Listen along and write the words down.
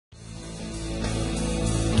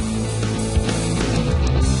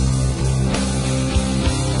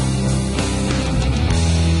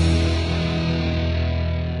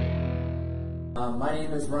my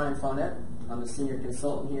name is Ryan Fournette. I'm a senior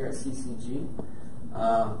consultant here at CCG.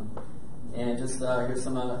 And just here's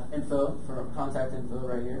some contact info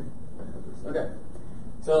right here. Okay.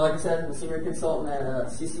 So like I said, I'm a senior consultant at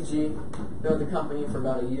CCG. Been with the company for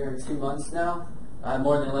about a year and 2 months now. I have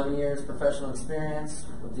more than 11 years professional experience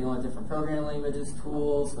with dealing with different programming languages,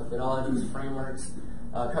 tools, methodologies, frameworks,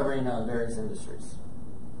 covering various industries.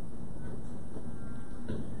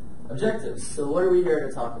 Objectives. So what are we here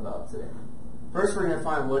to talk about today? First, we're going to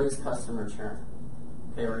find what is customer churn.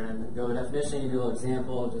 Okay, we're going to go with definition, do a little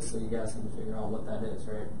example, just so you guys can figure out what that is,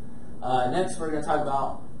 right? Next, we're going to talk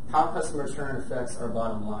about how customer churn affects our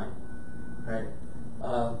bottom line, right?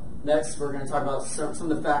 Next, we're going to talk about some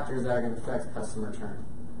of the factors that are going to affect customer churn.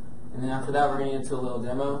 And then after that, we're going to get into a little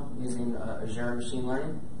demo using Azure Machine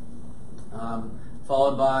Learning,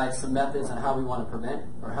 followed by some methods on how we want to prevent,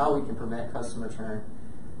 or how we can prevent customer churn.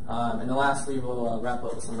 And then lastly, we'll wrap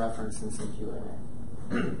up with some reference and some Q&A.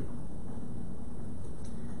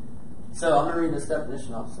 So I'm going to read this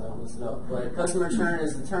definition off, so listen up. But customer churn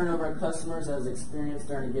is the turnover of customers that is experienced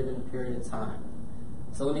during a given period of time.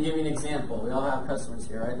 So let me give you an example. We all have customers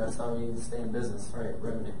here, right? That's how we stay in business, right?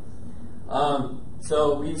 Revenue.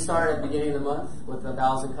 So we started at the beginning of the month with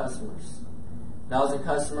 1,000 customers. 1,000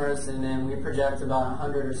 customers, and then we project about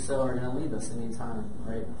 100 or so are going to leave us any time,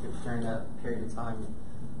 right? During that period of time.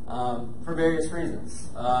 For various reasons.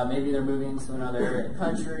 Maybe they're moving to another area of the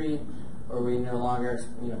country, or we no longer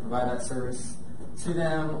provide that service to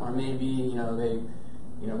them, or maybe they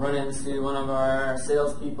run into one of our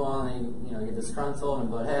salespeople and they get disgruntled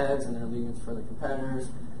and butt heads and they're leaving for the competitors,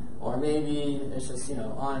 or maybe it's just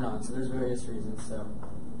on and on. So there's various reasons.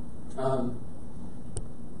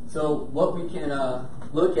 So what we can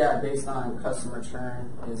look at based on customer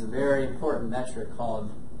churn is a very important metric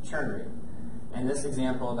called churn rate. And this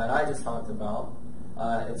example that I just talked about,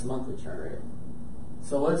 it's monthly churn rate.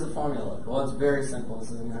 So what does the formula look? Well, it's very simple. This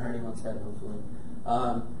isn't going to hurt anyone's head, hopefully.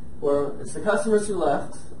 Where it's the customers who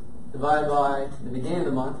left divided by the beginning of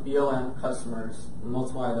the month, BOM, customers, and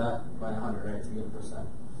multiply that by 100, right, to get a percent.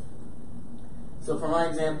 So for my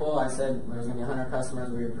example, I said there's going to be 100 customers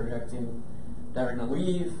we were projecting that are going to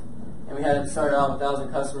leave, and we had to start out with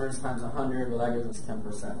 1,000 customers times 100. Well, that gives us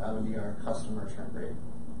 10%. That would be our customer churn rate.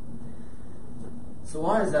 So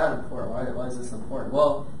why is that important? Why is this important?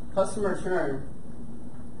 Well, customer churn,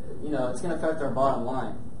 it's going to affect our bottom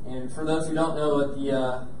line. And for those who don't know what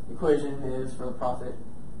the equation is for the profit,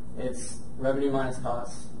 it's revenue minus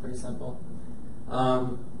costs. Pretty simple.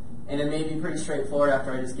 And it may be pretty straightforward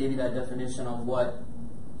after I just gave you that definition of what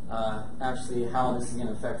actually how this is going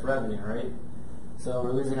to affect revenue, right? So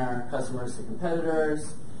we're losing our customers to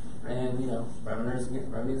competitors, and revenue is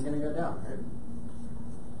going to go down, right?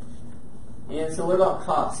 And so what about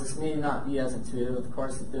costs? This may not be as intuitive. Of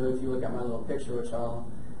course, if you look at my little picture, which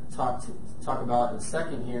I'll talk about in a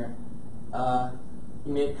second here,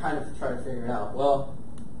 you may kind of try to figure it out. Well,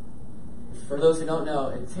 for those who don't know,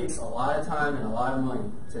 it takes a lot of time and a lot of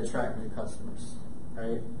money to attract new customers,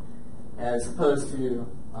 right? As opposed to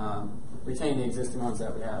retaining the existing ones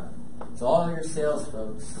that we have. So all your sales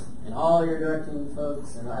folks and all your directing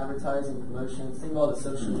folks and advertising, promotions, think about the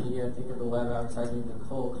social media, think of the web advertising, the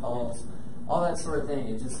cold calls, all that sort of thing.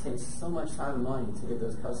 It just takes so much time and money to get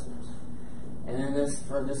those customers. And then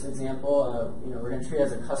for this example, we're going to treat it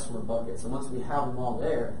as a customer bucket. So once we have them all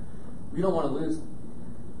there, we don't want to lose them,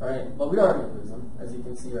 right? But we are going to lose them, as you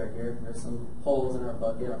can see right here. There's some holes in our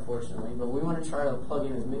bucket, unfortunately, but we want to try to plug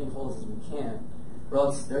in as many holes as we can, or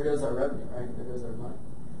else there goes our revenue, right? There goes our money.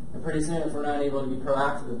 And pretty soon, if we're not able to be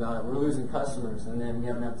proactive about it, we're losing customers, and then we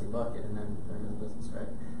have an empty bucket, and then they're in business, right?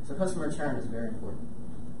 So customer churn is very important.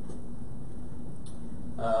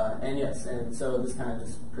 And so this kind of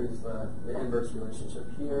just proves the inverse relationship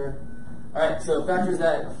here. All right, so factors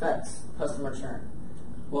that affect customer churn.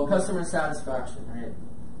 Well, customer satisfaction, right?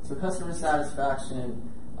 So customer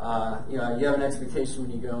satisfaction, you have an expectation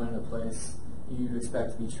when you go into a place. You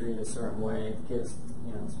expect to be treated a certain way, get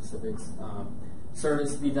specific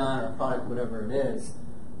service to be done or product, whatever it is.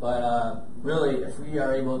 But really, if we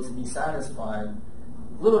are able to be satisfied,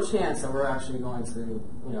 little chance that we're actually going to,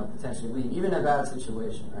 potentially leave, even in a bad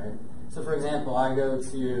situation, right? So, for example, I go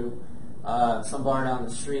to some bar down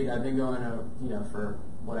the street that I've been going to, for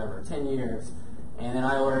 10 years, and then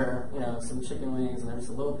I order, some chicken wings, and they're just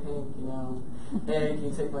a little pink, hey, can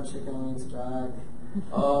you take my chicken wings back?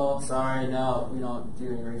 Oh, sorry, no, we don't do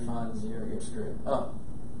any refunds, you're screwed. Oh,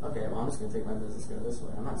 okay, well, I'm just going to take my business, go this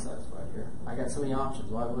way. I'm not satisfied here. I got so many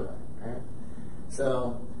options, why would I, right?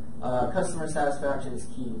 So, customer satisfaction is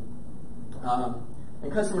key.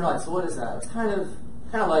 And customer delight, so what is that? It's kind of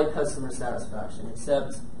like customer satisfaction,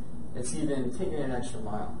 except it's even taking an extra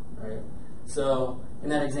mile, right? So in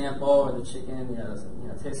that example, where the chicken,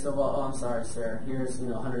 tastes so well, oh, I'm sorry, sir, here's,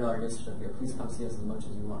 $100 gift certificate. Please come see us as much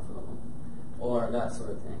as you want for the month, or that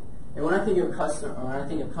sort of thing. And when I think of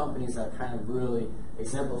companies that kind of really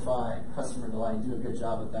exemplify customer delight and do a good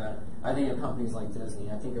job of that, I think of companies like Disney.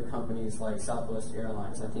 I think of companies like Southwest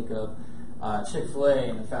Airlines. I think of Chick-fil-A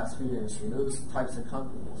and the fast food industry. Those types of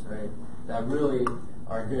companies, right, that really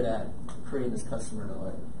are good at creating this customer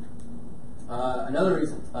delight.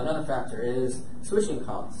 Another factor is switching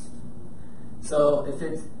costs. So if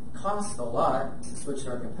it costs a lot to switch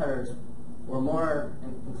to our competitors, we're more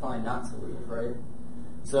inclined not to leave, right?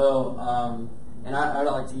 So, and I'd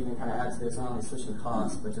like to even kind of add to this, not only switching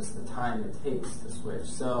costs, but just the time it takes to switch.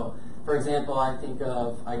 So, for example, I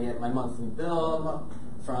get my monthly bill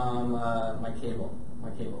from my cable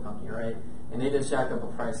company, right? And they just jack up a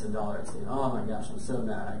price $1 or $2. Oh my gosh, I'm so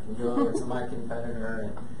mad. I can go over to my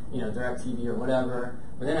competitor and DirecTV or whatever.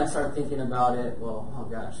 But then I start thinking about it. Well, oh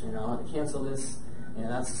gosh, I want to cancel this.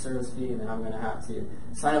 That's a service fee, and then I'm going to have to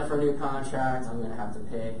sign up for a new contract. I'm going to have to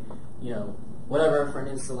pay, whatever for an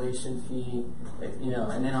installation fee,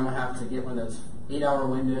 and then I'm going to have to get one of those 8-hour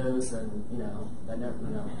windows, and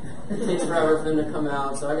it takes forever for them to come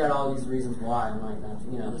out. So I got all these reasons why I might not,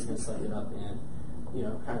 I'm just going to suck it up and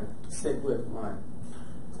kind of stick with my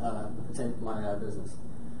business.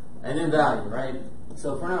 And then value, right?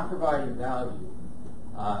 So if we're not providing value,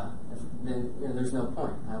 then there's no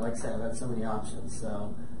point. Like I said, I've had so many options,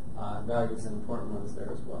 so value is an important one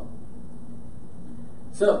there as well.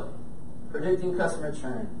 So, predicting customer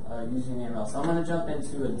churn using AML. So I'm going to jump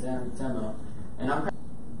into a demo, and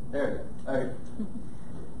there we go. Okay,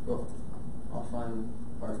 cool. All fun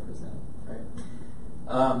part to present, right?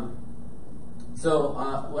 So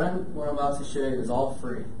what I'm about to show you is all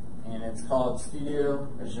free, and it's called Studio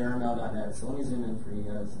Azure ML.net. So let me zoom in for you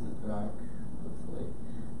guys in the back. Hopefully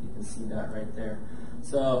you can see that right there.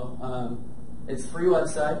 So it's a free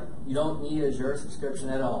website. You don't need Azure subscription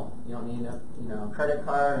at all. You don't need a credit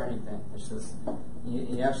card or anything. It's just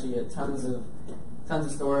you actually get tons of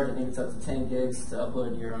storage. I think it's up to 10 gigs to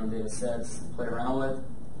upload your own data sets to play around with.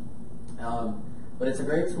 But it's a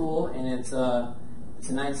great tool, and it's a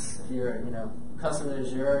nice, if you're custom to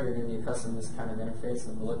Azure, you're going to be accustomed to this kind of interface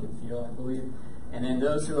of the look and feel, I believe. And then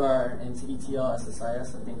those who are into ETL,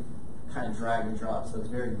 SSIS, I think kind of drag and drop, so it's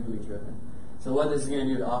very GUI driven. So what this is going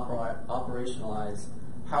to do to operationalize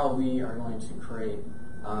how we are going to create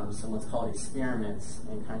some what's called experiments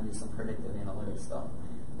and kind of do some predictive analytics stuff.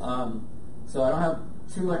 So I don't have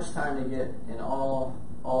too much time to get in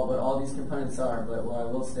what all these components are, but what I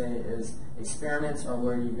will say is experiments are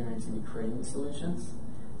where you're going to be creating solutions.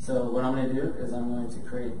 So what I'm going to do is I'm going to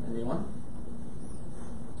create a new one.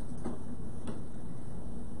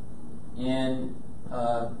 And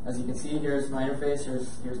as you can see, here's my interface.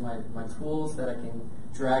 Here's my tools that I can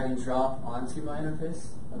drag and drop onto my interface.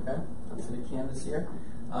 Okay, onto the canvas here.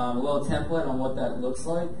 A little template on what that looks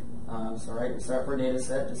like. So we start for a data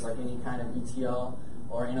set, just like any kind of ETL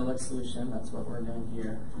or analytics solution. That's what we're doing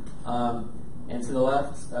here. And to the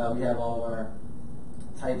left, we have all of our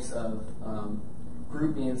types of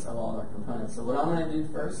groupings of all our components. So what I'm going to do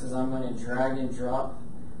first is I'm going to drag and drop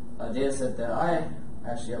a data set that I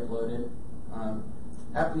actually uploaded,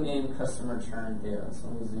 aptly named customer churn data. So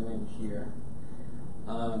let me zoom in here.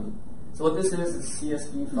 So what this is a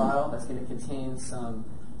CSV file that's going to contain some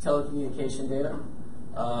telecommunication data,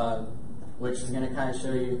 which is going to kind of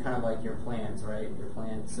show you kind of like your plans, right? Your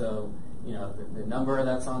plan. So the number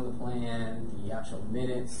that's on the plan, the actual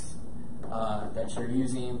minutes that you're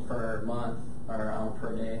using per month or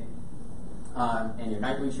per day, and your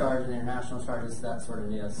nightly charge and international charges, that sort of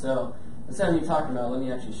data. So instead of me talking about it, let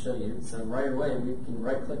me actually show you. So right away, we can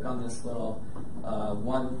right-click on this little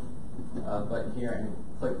one button here and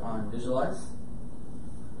click on Visualize.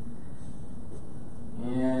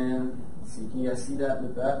 And let's see, can you guys see that in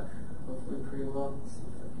the back? Hopefully pretty well. Let's see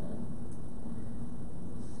if I can.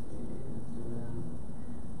 Zoom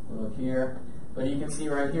in a little here. But you can see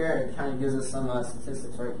right here, it kind of gives us some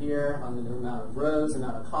statistics right here on the amount of rows,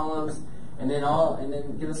 amount of columns, and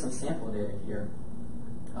then give us some sample data here.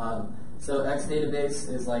 So X database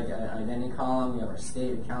is like an identity column. We have our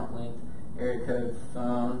state, account link, area code,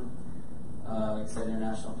 phone, like I said,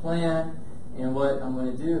 international plan. And what I'm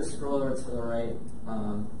going to do is scroll over to the right.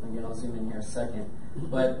 Again, I'll zoom in here a second.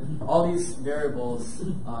 But all these variables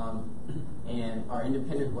and are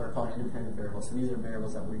independent, what are called independent variables. So these are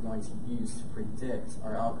variables that we're going to use to predict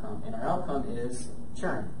our outcome. And our outcome is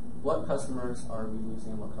churn. What customers are we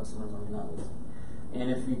losing? What customers are we not losing?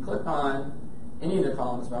 And if we click on any of the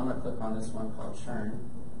columns, but I'm going to click on this one called churn.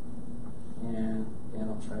 And Again,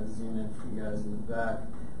 I'll try to zoom in for you guys in the back.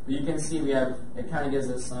 But you can see we have, it kind of gives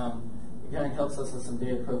us some, it kind of helps us with some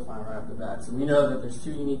data profiling right off the bat. So we know that there's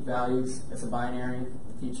two unique values. It's a binary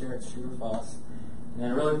feature, it's true or false. And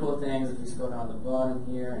then a really cool thing is if you scroll down the bottom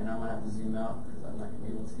here, and I'm going to have to zoom out because I'm not going to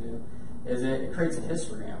be able to, is it creates a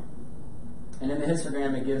histogram. And in the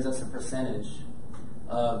histogram, it gives us a percentage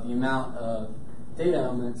of the amount of data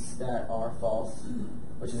elements that are false,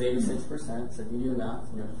 which is 86%. So if you do the math,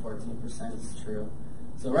 you know 14% is true.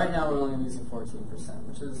 So right now we're only using 14%,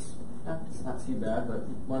 which is it's not too bad, but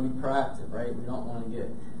we want to be proactive, right? We don't want to get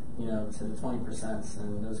to the 20%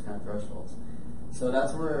 and those kind of thresholds. So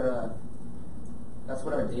that's where that's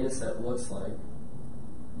what our data set looks like.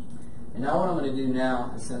 And now what I'm going to do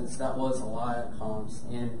now, is since that was a lot of columns,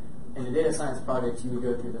 and in the data science project, you would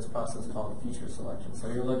go through this process called feature selection. So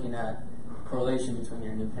you're looking at correlation between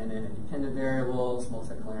your independent and dependent variables,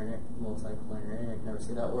 multi-collinear, I can never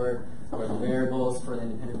say that word, where the variables for the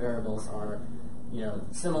independent variables are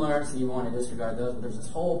similar, so you want to disregard those. But there's this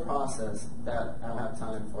whole process that I don't have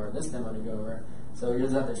time for this demo to go over. So you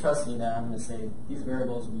just have to trust me that I'm going to say these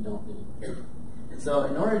variables we don't need. So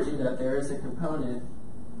in order to do that, there is a component,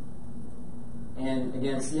 and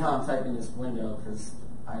again, see how I'm typing this window because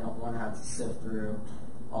I don't want to have to sift through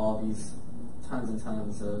all these tons and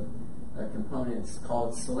tons of components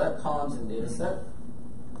called select columns in data set.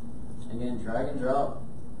 Again, drag and drop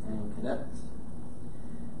and connect.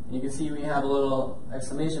 And you can see we have a little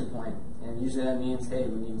exclamation point, and usually that means, hey,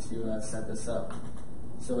 we need to set this up.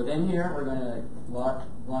 So within here, we're going to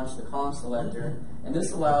launch the column selector, and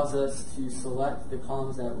this allows us to select the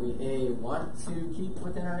columns that we want to keep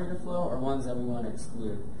within our data flow or ones that we want to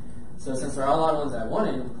exclude. So since there are a lot of ones that I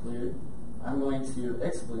want to include, I'm going to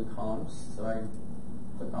exclude columns. So I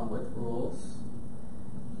click on with rules,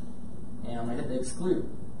 and I'm going to hit the exclude.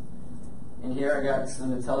 And here I got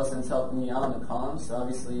something to tell us, and it's helping me out on the columns. So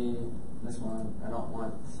obviously, this one, I don't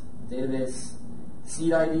want database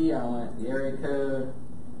seed ID, I want the area code,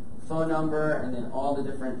 phone number, and then all the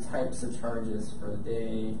different types of charges for the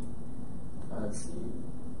day. Let's see,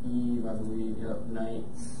 eve, I believe, night,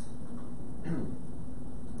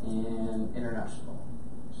 and international.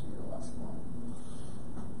 Should be the last one.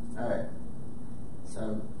 All right.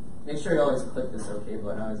 So make sure you always click this OK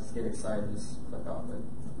button. I just get excited, just click off it.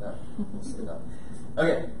 We'll see that.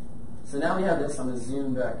 Okay. So now we have this. I'm going to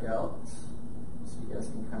zoom back out so you guys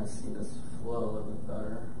can kind of see this flow a little bit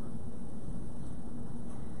better.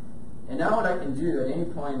 And now what I can do at any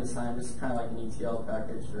point in this time, just kind of like an ETL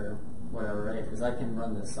package or whatever, right, is I can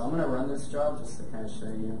run this. So I'm going to run this job just to kind of show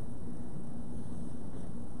you.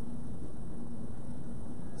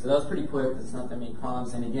 So that was pretty quick. It's not that many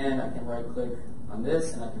columns. And again, I can right click on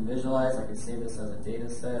this and I can visualize. I can save this as a data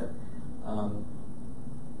set.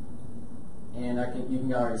 And you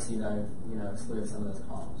can already see that I've excluded some of those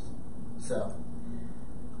columns. So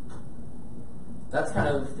that's kind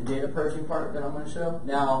of the data purging part that I'm going to show.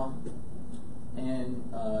 Now, in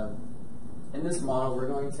this model, we're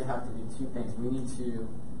going to have to do two things. We need to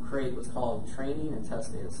create what's called training and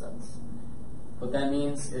test data sets. What that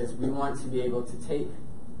means is we want to be able to take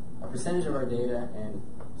a percentage of our data and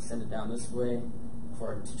send it down this way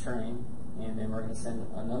to train, and then we're going to send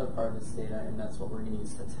another part of this data, and that's what we're going to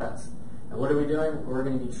use to test. And what are we doing? We're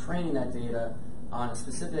going to be training that data on a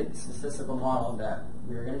specific statistical model that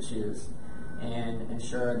we're going to choose and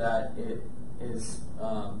ensure that it is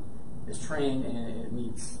trained and it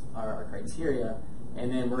meets our criteria.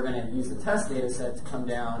 And then we're going to use the test data set to come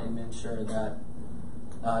down and ensure that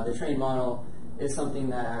the trained model is something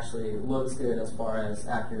that actually looks good as far as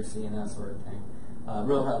accuracy and that sort of thing.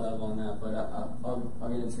 Real high level on that, but I'll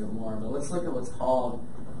get into it more. But let's look at what's called,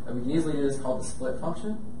 we can easily do this called the split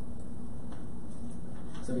function.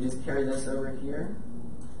 So we just carry this over here,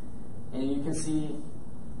 and you can see,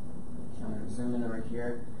 I'm going to zoom in over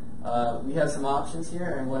here, we have some options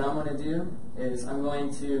here, and what I'm going to do is I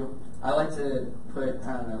like to put,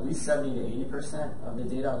 I don't know, at least 70 to 80% of the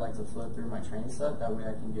data I'd like to flow through my training set. That way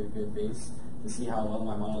I can get a good base to see how well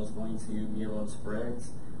my model is going to be able to predict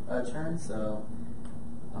churn. So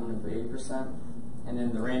I'm going to put 80%. And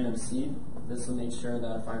then the random seed, this will make sure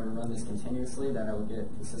that if I run this continuously, that I will get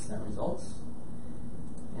consistent results.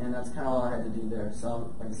 And that's kind of all I had to do there.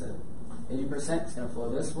 So, like I said, 80% is going to flow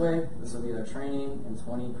this way. This will be the training, and 20%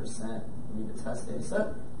 will be the test data set.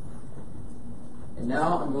 And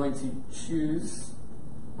now I'm going to choose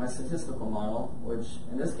my statistical model, which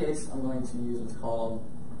in this case I'm going to use what's called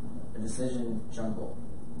a decision jungle.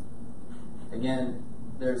 Again,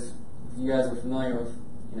 if you guys are familiar with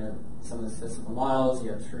some of the statistical models,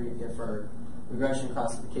 you have for regression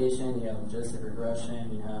classification, you have logistic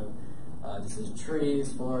regression, you have decision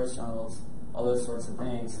trees, forest, jungles, all those sorts of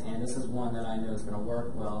things. And this is one that I know is going to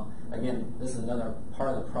work well. Again, this is another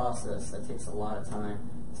part of the process that takes a lot of time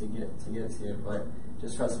to get to, but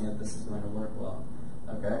just trust me that this is going to work well.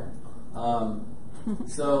 Okay.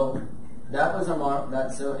 So that was our model.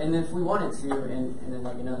 So, and if we wanted to, and then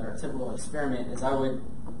like another typical experiment is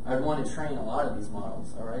I'd want to train a lot of these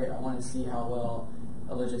models. All right. I want to see how well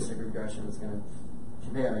a logistic regression is going to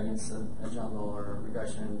compare against a jungle or a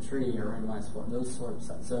regression tree or randomized form, those sorts of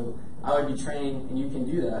stuff. So I would be training, and you can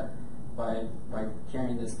do that by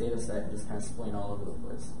carrying this data set and just kind of splitting all over the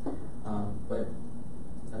place. But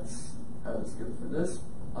that was good for this.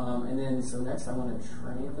 And then, so next I want to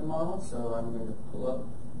train the model. So I'm going to pull up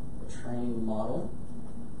a train model.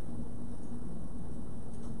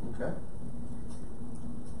 Okay.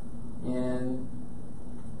 And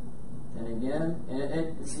again,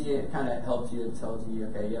 it kind of helps you. It tells you,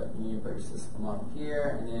 okay, yep, you need to put your statistical model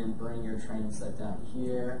here, and then bring your training set down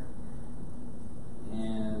here.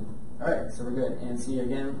 And all right, so we're good. And see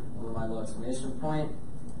again, with my little exclamation point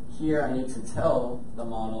here, I need to tell the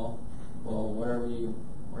model, well, what are we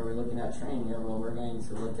looking at training here? Well, we're going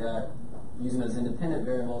to look at using those independent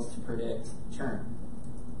variables to predict churn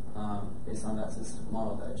based on that statistical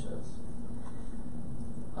model that I chose.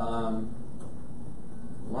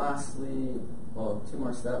 Lastly, well, two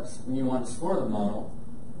more steps. When you want to score the model,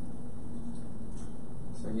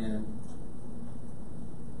 so again,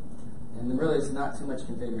 and really it's not too much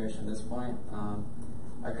configuration at this point.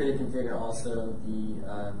 I could have configured also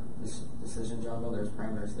the decision jungle. There's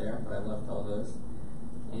parameters there, but I left all those.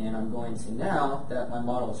 And I'm going to, now that my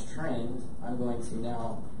model is trained, I'm going to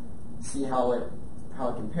now see how it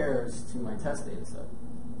compares to my test data set.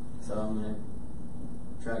 So I'm going to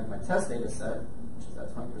drag my test data set, which is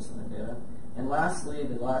at 20% of the data. And lastly,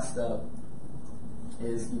 the last step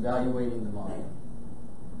is evaluating the model.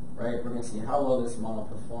 Right? We're going to see how well this model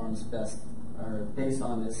performs best, or based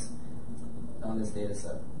on this data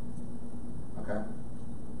set. Okay?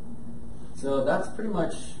 So that's pretty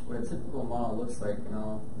much what a typical model looks like, and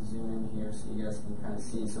I'll zoom in here so you guys can kind of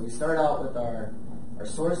see. So we start out with our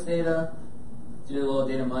source data, do a little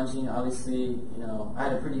data munging. Obviously, I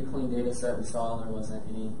had a pretty clean data set. We saw there wasn't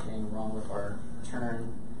anything wrong with our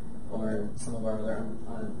churn or some of our other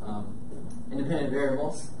independent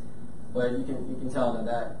variables, but you can tell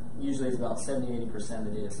that usually is about 70-80% of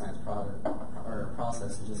the data science product or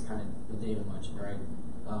process is just kind of the data munging, right?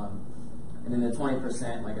 And then the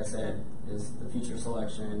 20%, like I said, is the feature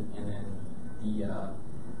selection and then the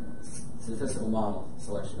statistical model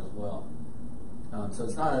selection as well. So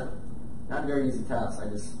it's not a very easy task. I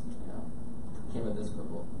just came at this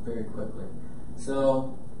very quickly.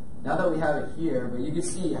 So now that we have it here, but you can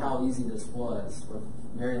see how easy this was with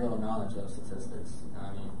very little knowledge of statistics.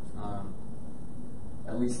 I mean,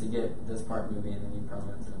 at least to get this part moving, and then you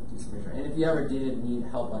probably have to do some research. And if you ever did need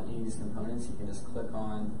help on any of these components, you can just click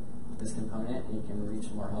on this component and you can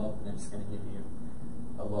reach more help, and it's going to give you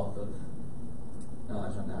a wealth of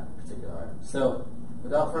knowledge on that particular item. So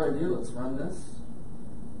without further ado, let's run this.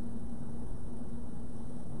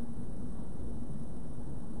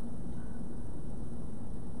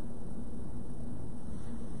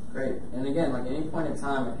 Great. And again, like at any point in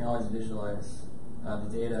time, I can always visualize the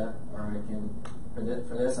data, or I can, for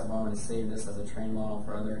this, if I want to save this as a train model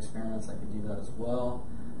for other experiments, I could do that as well.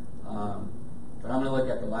 But I'm going to look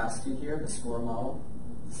at the last two here, the score model,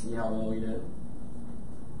 see how well we did.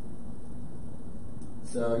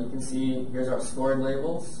 So you can see, here's our scored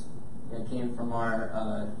labels. It came from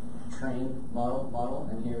our train model,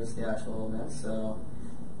 and here's the actual events. So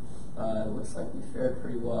it looks like we fared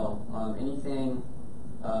pretty well. Anything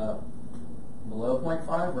below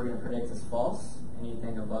 0.5, we're going to predict as false.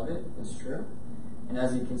 Anything above it is true. And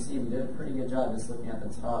as you can see, we did a pretty good job just looking at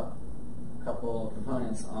the top couple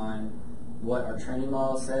components on what our training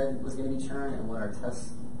model said was going to be churn and what our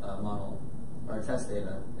test model, or our test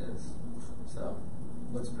data is. So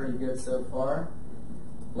looks pretty good so far.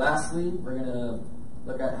 Lastly, we're going to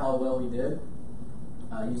look at how well we did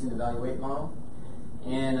using the evaluate model.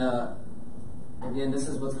 And again, this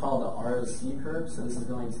is what's called the ROC curve. So this is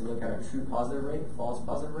going to look at our true positive rate, false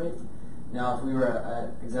positive rate. Now, if we were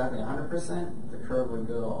at exactly 100%, the curve would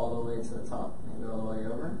go all the way to the top and go all the way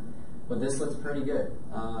over. But this looks pretty good.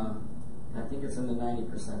 I think it's in the 90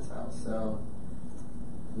 percentile. So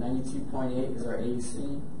 92.8 is our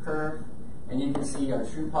AUC curve. And you can see our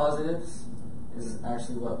true positives is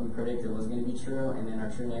actually what we predicted was going to be true, and then our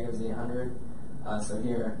true negatives is 800. So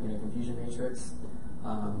here, confusion matrix.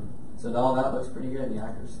 So all that looks pretty good in the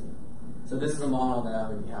accuracy. So this is a model that I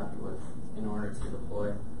would be happy with in order to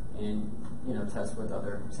deploy and test with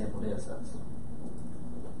other sample data sets.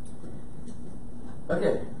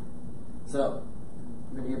 Okay, So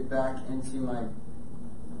I'm going to get back into my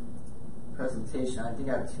presentation. I think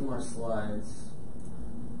I have 2 more slides.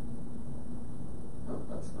 Oh,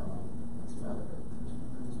 that's wrong. That's my other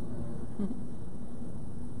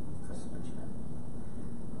customer churn.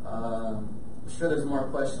 I'm sure there's more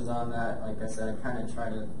questions on that. Like I said, I kind of try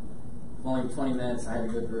to, only 20 minutes, I had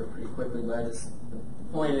to go through it pretty quickly, but the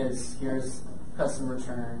point is, here's customer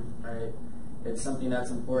churn, right? It's something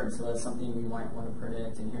that's important, so that's something we might want to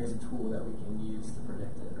predict, and here's a tool that we can use to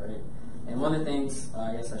predict it, right? And one of the things,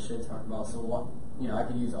 I guess I should talk about, so what, I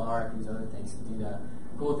can use R, I can use other things to do that.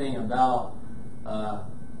 The cool thing about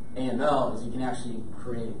AML is you can actually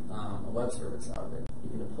create a web service out of it. You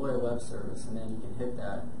can deploy a web service, and then you can hit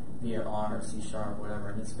that via R or C#, whatever,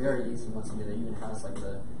 and it's very easy once you do that. It even has like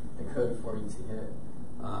the code for you to hit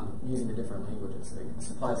using the different languages. It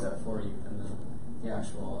supplies that for you in the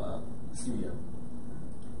actual studio.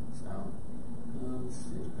 So let's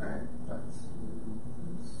see. All right.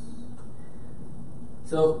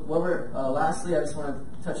 So what we're lastly, I just want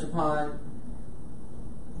to touch upon.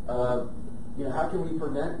 How can we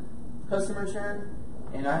prevent customer churn?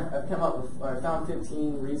 And I've come up with, I found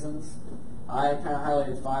 15 reasons. I kind of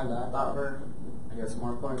highlighted 5 that I thought were, I guess,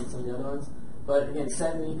 more important than some of the other ones. But again,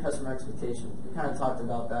 set and meet customer expectations. We kind of talked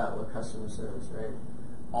about that with customer service, right?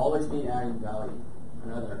 Always be adding value.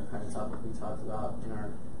 Another kind of topic we talked about in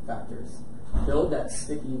our factors. Build that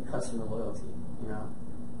sticky customer loyalty.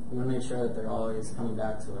 We want to make sure that they're always coming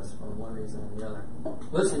back to us for one reason or the other.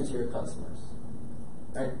 Listen to your customers,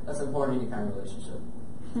 right? That's important in any kind of relationship,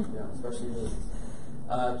 especially business.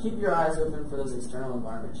 Keep your eyes open for those external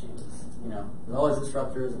environment changes. There's always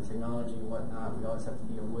disruptors in technology and whatnot. We always have to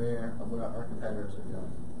be aware of what our competitors are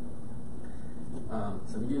doing.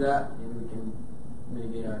 So if we do that, maybe we can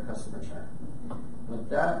mitigate our customer churn. With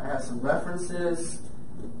that, I have some references.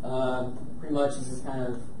 Pretty much this is kind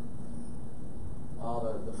of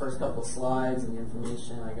all the first couple slides and the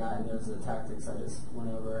information I got, and those are the tactics I just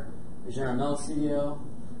went over. Azure ML Studio,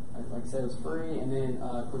 like I said, it was free, and then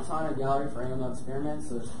Cortana Gallery for AML experiments.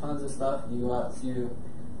 So there's tons of stuff. You go out to,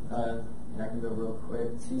 and I can go real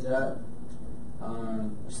quick to that.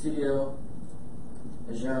 Studio,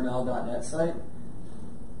 AzureML.net site.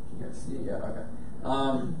 You guys see? Yeah, okay.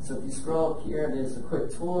 So if you scroll up here, there's a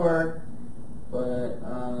quick tour, but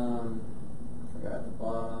I forgot at the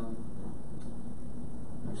bottom.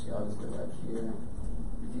 Actually, I'll just go back here.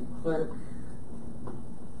 If you click,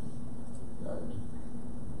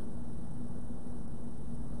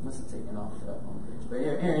 must have taken off that home page. But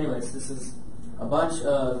here, anyways, this is a bunch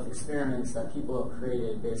of experiments that people have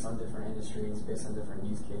created based on different industries, based on different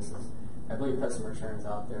use cases. I believe customer churn is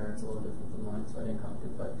out there. It's a little different from mine, so I didn't copy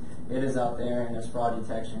it, but it is out there, and there's fraud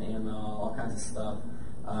detection, AML, all kinds of stuff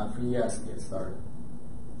for you guys to get started.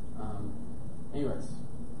 Anyways,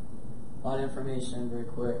 a lot of information, very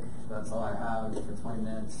quick. That's all I have for 20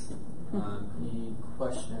 minutes. Any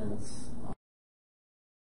questions?